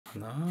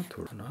하나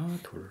둘 하나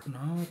둘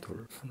하나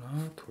둘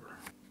하나 둘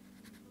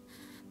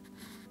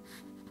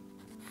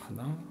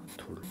하나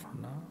둘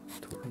하나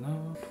둘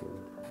하나 둘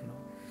하나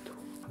둘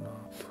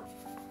하나 둘.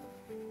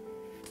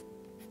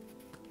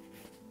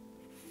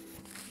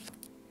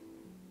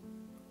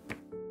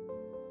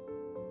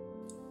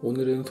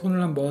 오늘은 손을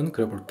한번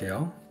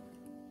그려볼게요.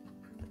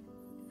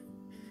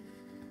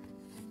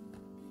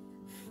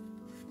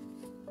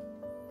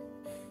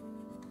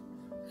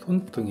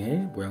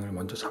 손등의 모양을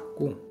먼저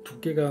잡고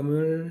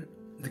두께감을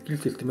느낄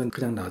수 있으면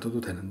그냥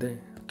놔둬도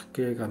되는데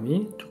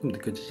두께감이 조금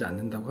느껴지지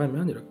않는다고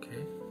하면 이렇게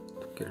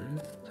두께를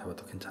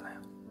잡아도 괜찮아요.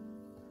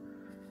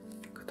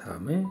 그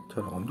다음에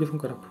저는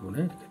엄지손가락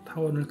부분에 이렇게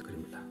타원을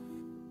그립니다.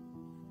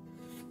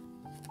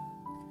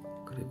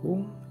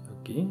 그리고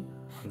여기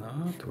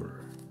하나 둘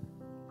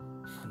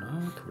하나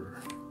둘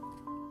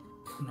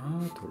하나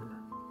둘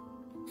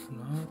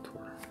하나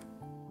둘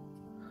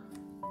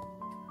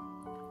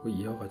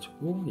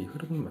이어가지고 이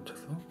흐름을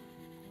맞춰서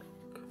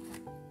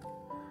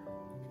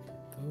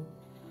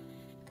또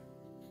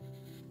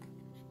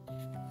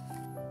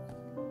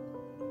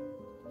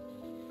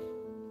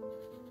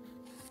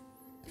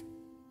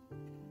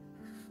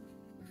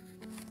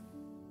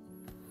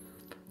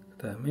그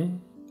다음에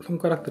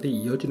손가락들이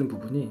이어지는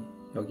부분이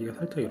여기가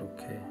살짝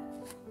이렇게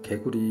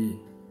개구리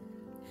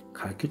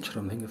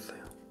갈퀴처럼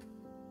생겼어요.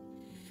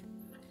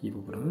 이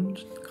부분은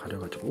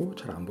가려가지고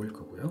잘 안 보일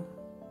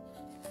거고요.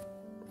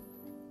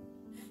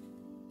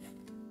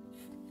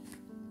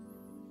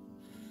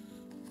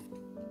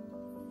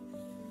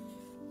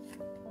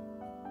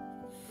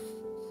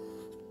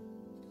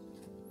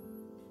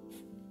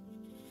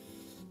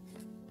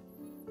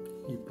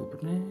 이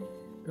부분에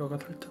뼈가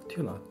살짝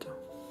튀어나왔죠.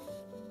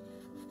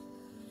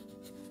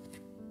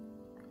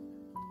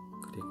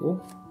 그리고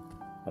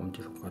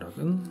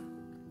엄지손가락은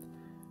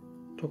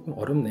조금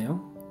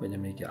어렵네요.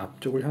 왜냐면 이게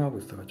앞쪽을 향하고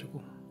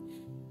있어가지고.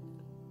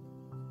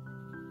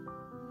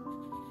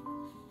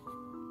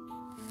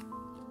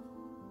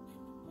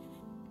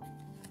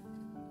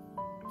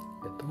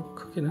 또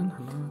크기는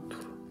하나 둘.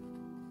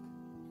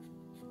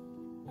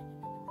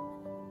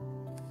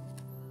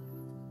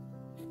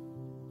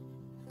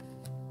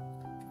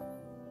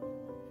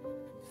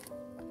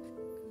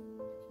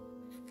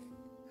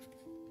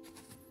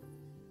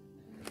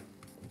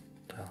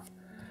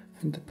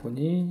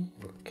 핸드폰이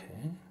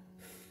이렇게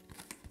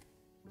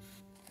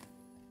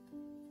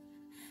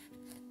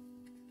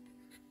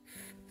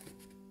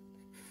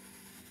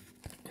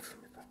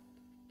있습니다.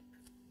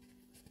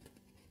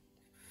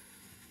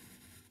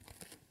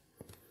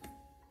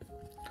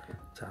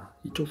 자,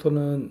 이쪽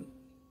손은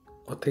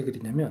어떻게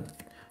그리냐면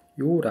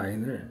이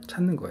라인을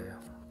찾는 거예요.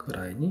 그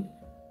라인이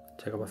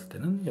제가 봤을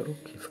때는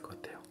이렇게 있을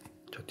것 같아요.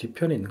 저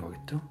뒤편에 있는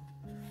거겠죠.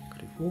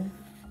 그리고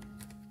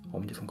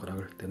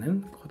엄지손가락을 할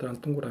때는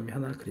커다란 동그라미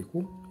하나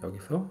그리고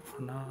여기서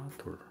하나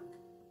둘.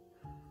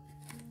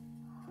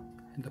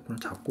 핸드폰을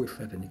잡고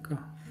있어야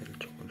되니까 얘를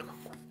조금 더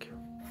갖고 올게요.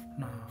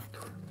 하나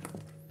둘.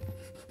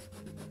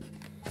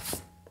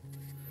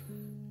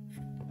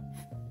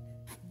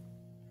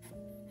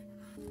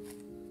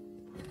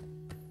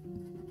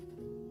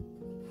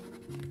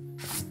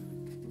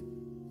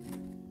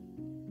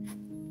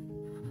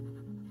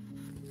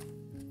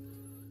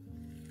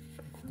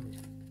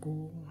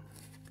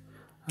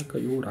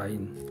 아까 요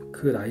라인,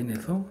 그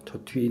라인에서 저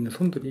뒤에 있는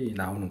손들이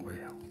나오는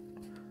거예요.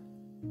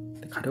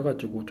 근데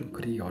가려가지고 좀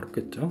그리기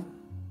어렵겠죠?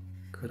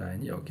 그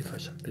라인이 여기서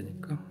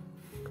시작되니까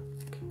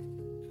이렇게.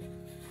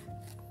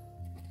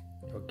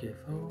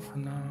 여기에서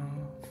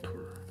하나, 둘.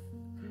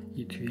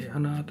 이 뒤에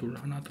하나, 둘,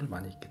 하나, 둘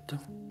많이 있겠죠?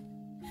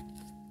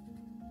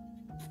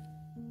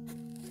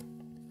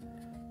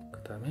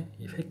 그 다음에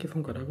이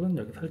새끼손가락은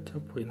여기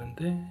살짝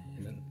보이는데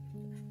얘는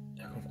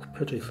약간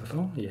굽혀져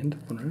있어서 이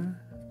핸드폰을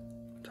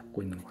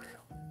잡고 있는 거예요.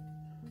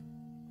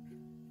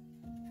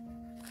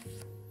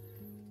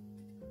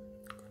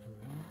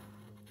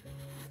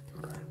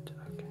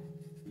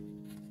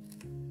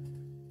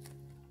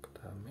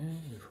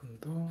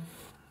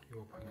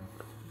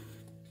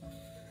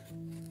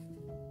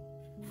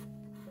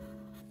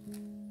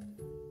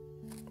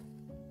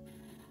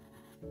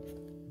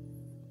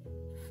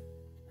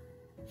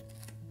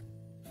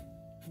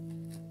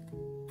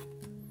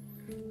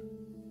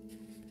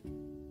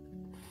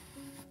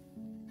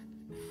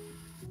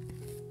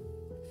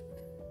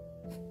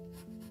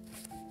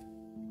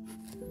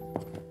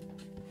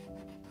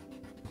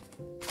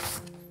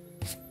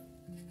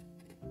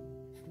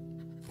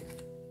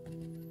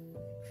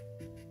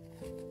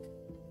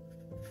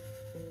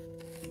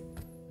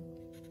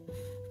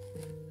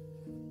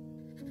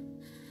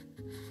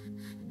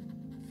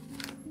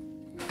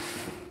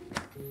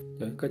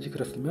 여기까지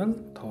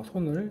그렸으면 더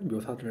손을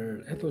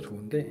묘사를 해도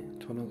좋은데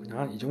저는 그냥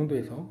한 이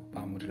정도에서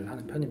마무리를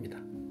하는 편입니다.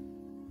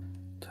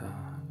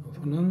 자, 이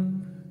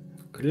손은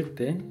그릴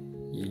때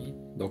이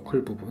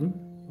너클 부분,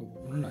 이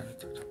부분을 라인을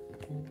쫙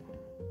잡고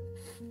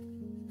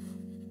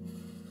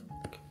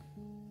이렇게.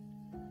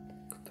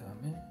 그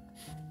다음에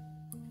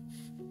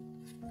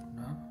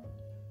하나,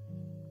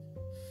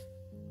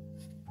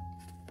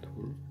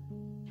 둘,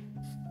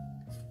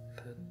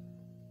 셋,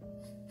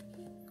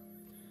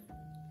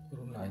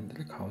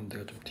 라인들을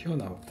가운데가 좀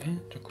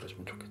튀어나오게 좀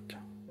그려주면 좋겠죠.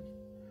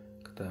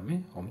 그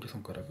다음에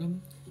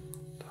엄지손가락은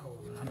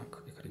타원을 하나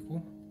크게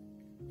그리고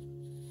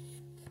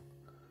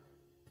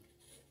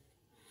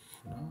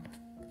하나,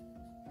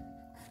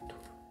 둘,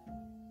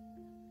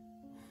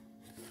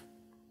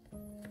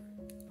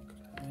 그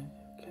다음에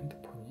이렇게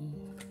핸드폰이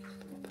이렇게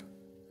있습니다.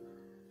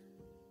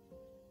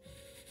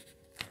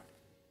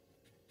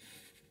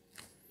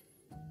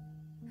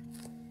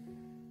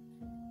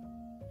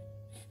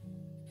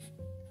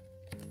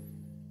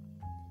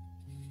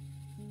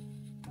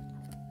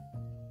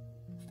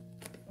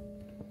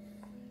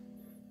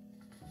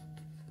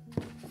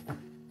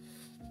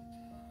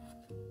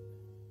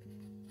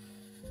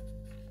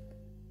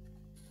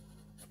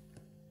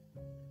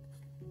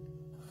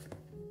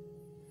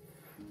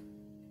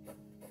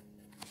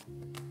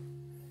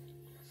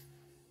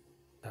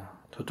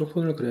 저쪽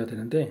손을 그려야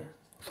되는데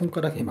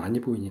손가락이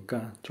많이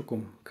보이니까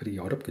조금 그리기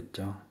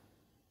어렵겠죠.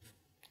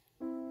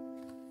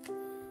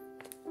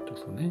 저쪽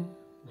손에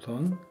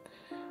우선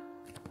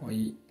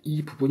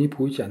이 부분이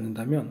보이지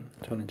않는다면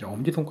저는 이제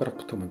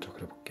엄지손가락부터 먼저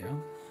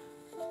그려볼게요.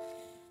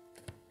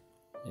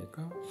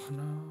 얘가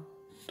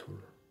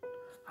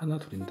하나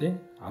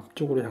둘인데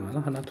앞쪽으로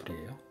향하는 하나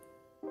둘이에요.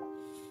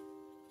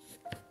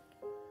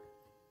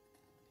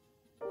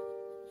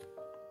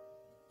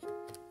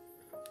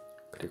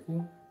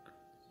 그리고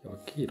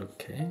여기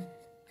이렇게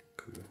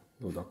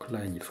요 너클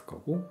라인이 있을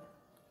거고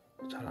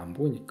잘 안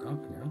보이니까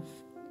그냥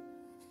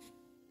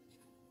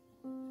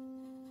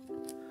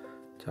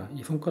자,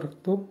 이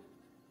손가락도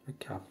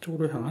이렇게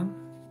앞쪽으로 향한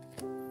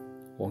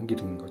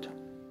원기둥인 거죠.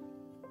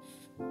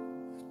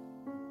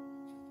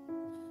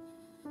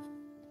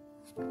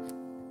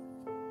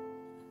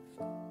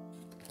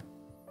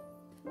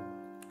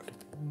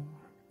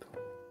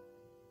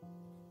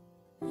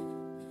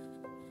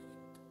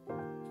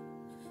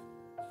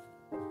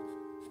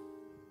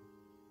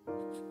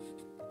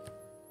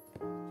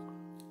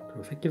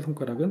 그리고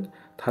새끼손가락은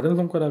다른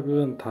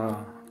손가락은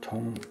다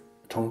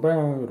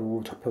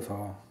정방향으로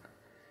접혀서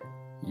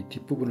이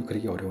뒷부분을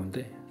그리기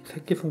어려운데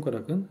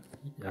새끼손가락은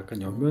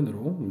약간 옆면으로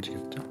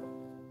움직였죠.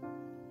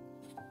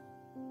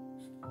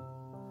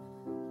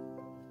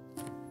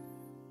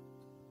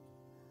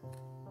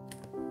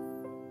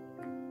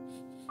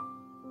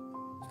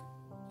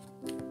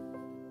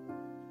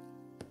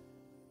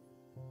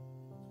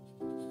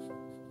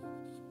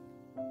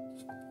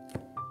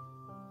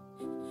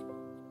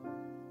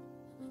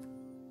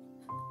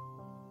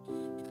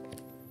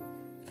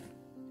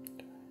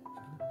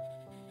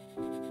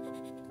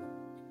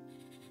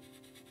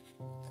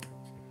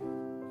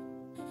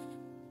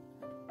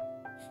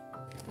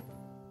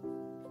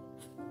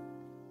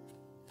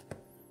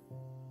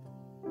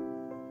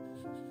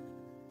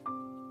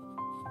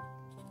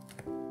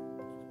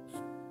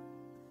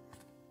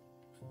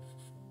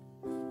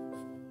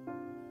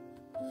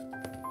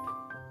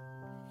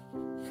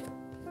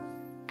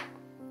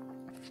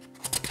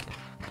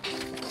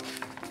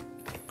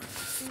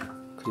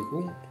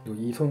 그리고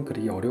이 손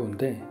그리기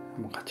어려운데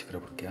한번 같이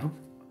그려볼게요.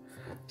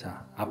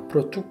 자,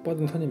 앞으로 쭉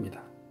뻗은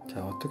선입니다.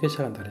 자, 어떻게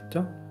시작한다 그랬죠?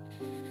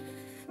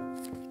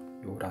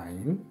 요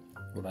라인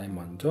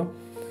먼저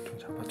좀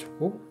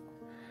잡아주고,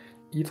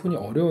 이 손이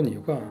어려운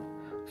이유가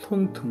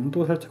손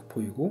등도 살짝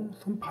보이고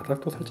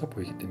손바닥도 살짝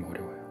보이기 때문에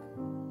어려워요.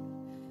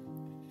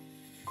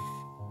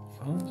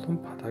 그래서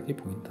손바닥이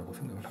보인다고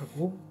생각을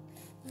하고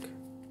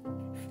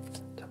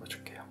이렇게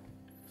잡아줄게요.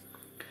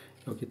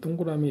 여기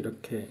동그라미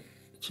이렇게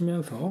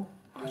치면서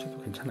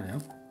하셔도 괜찮아요.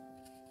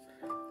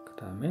 그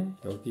다음에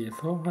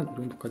여기에서 한 이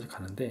정도까지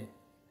가는데,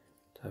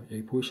 자,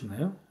 여기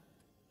보이시나요?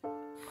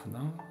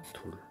 하나,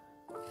 둘.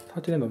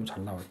 사진에 너무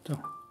잘 나왔죠?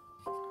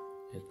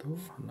 얘도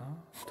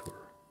하나, 둘.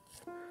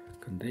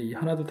 근데 이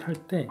하나, 둘 탈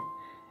때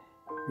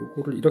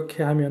요거를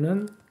이렇게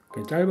하면은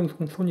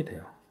짧은 손이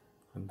돼요.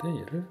 그런데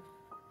얘를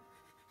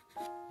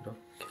이렇게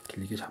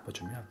길게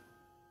잡아주면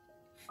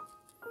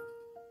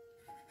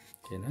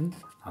얘는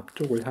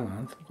앞쪽을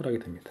향한 손가락이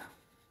됩니다.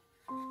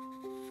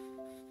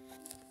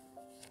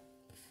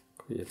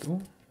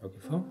 얘도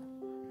여기서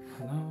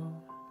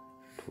하나,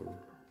 둘,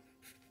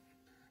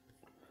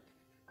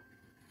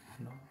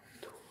 하나,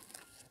 둘.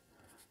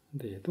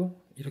 근데 얘도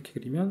이렇게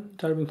그리면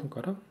짧은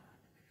손가락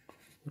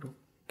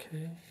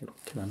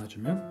이렇게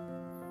나눠주면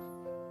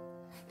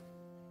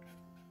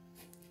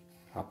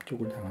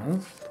앞쪽을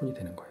향한 손이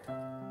되는 거예요.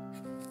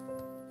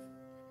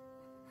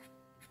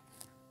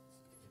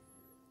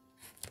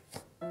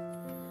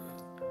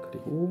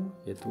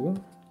 그리고 얘도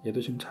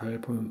지금 잘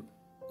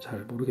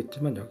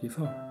모르겠지만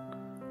여기서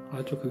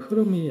아주 그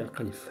흐름이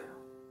약간 있어요.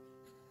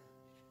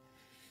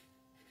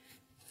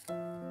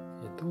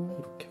 얘도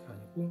이렇게가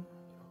아니고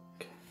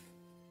이렇게.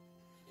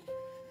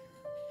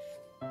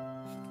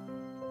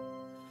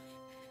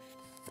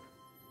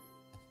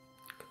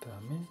 그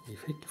다음에 이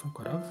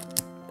새끼손가락,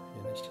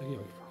 얘는 시작이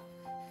여기서.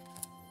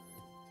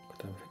 그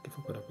다음에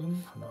새끼손가락은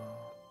하나,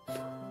 둘,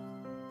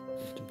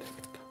 이쯤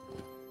되겠다.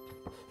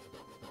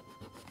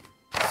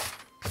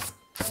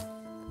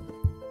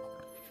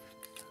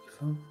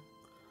 여기서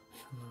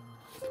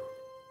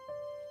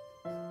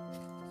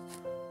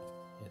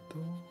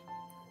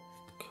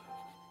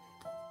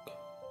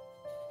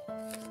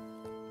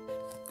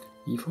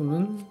이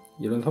손은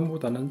이런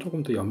선보다는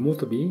조금 더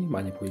옆모습이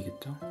많이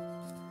보이겠죠.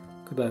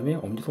 그 다음에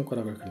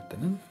엄지손가락을 그릴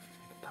때는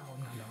다운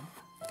하나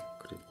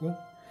그리고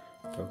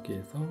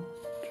여기에서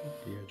쭉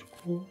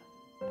이어주고,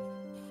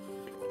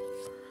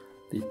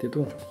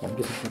 이때도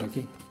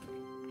엄지손가락이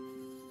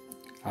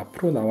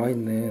앞으로 나와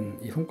있는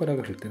이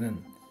손가락을 그릴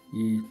때는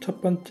이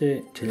첫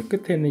번째 제일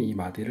끝에 있는 이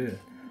마디를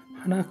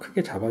하나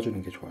크게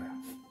잡아주는 게 좋아요.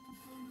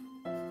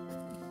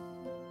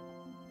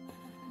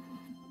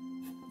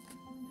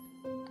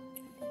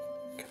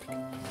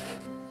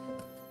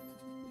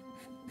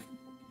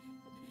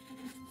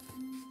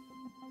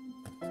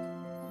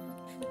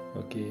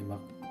 여기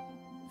막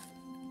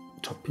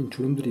접힌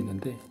주름들이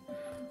있는데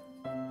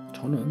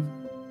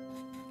저는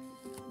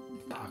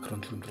다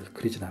그런 주름들을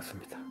그리진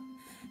않습니다.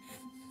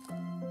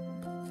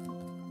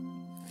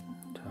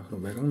 자,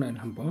 그럼 외곽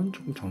라인을 한번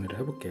조금 정리를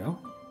해볼게요.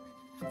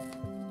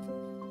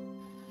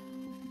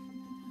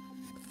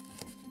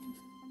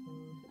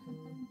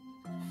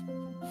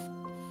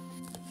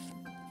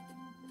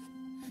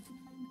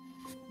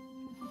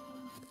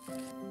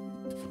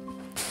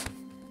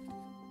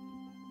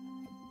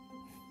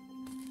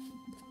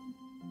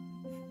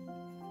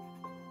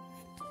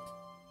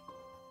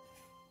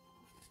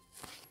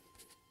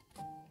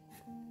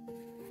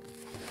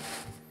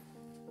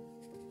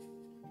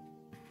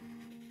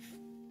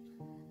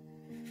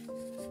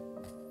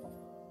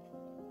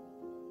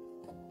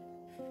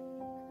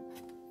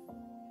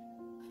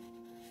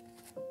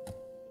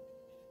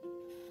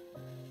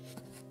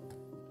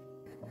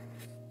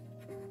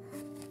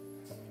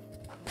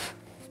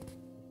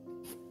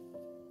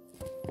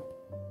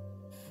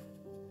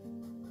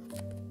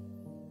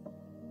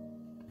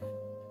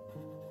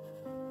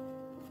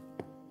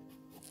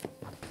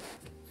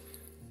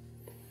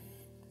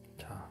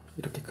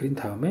 이렇게 그린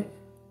다음에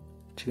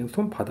지금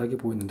손바닥이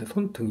보이는데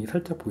손등이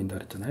살짝 보인다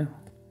그랬잖아요.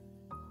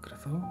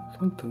 그래서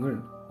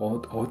손등을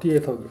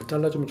어디에서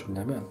잘라주면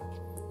좋냐면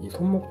이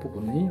손목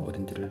부분이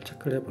어딘지를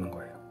체크를 해보는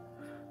거예요.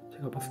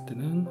 제가 봤을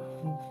때는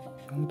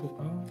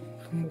정도가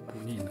손목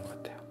부분이 있는 것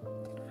같아요.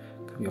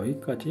 그럼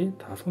여기까지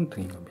다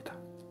손등인 겁니다.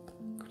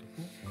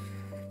 그리고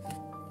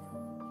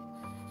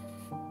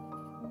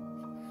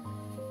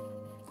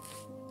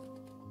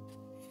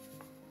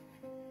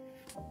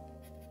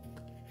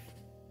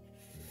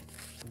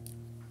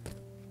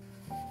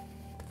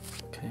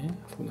이렇게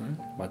손을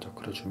마저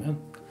그려주면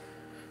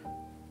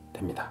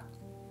됩니다.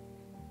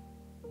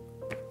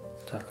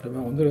 자,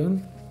 그러면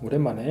오늘은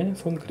오랜만에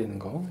손 그리는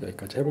거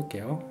여기까지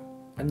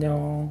해볼게요.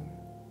 안녕.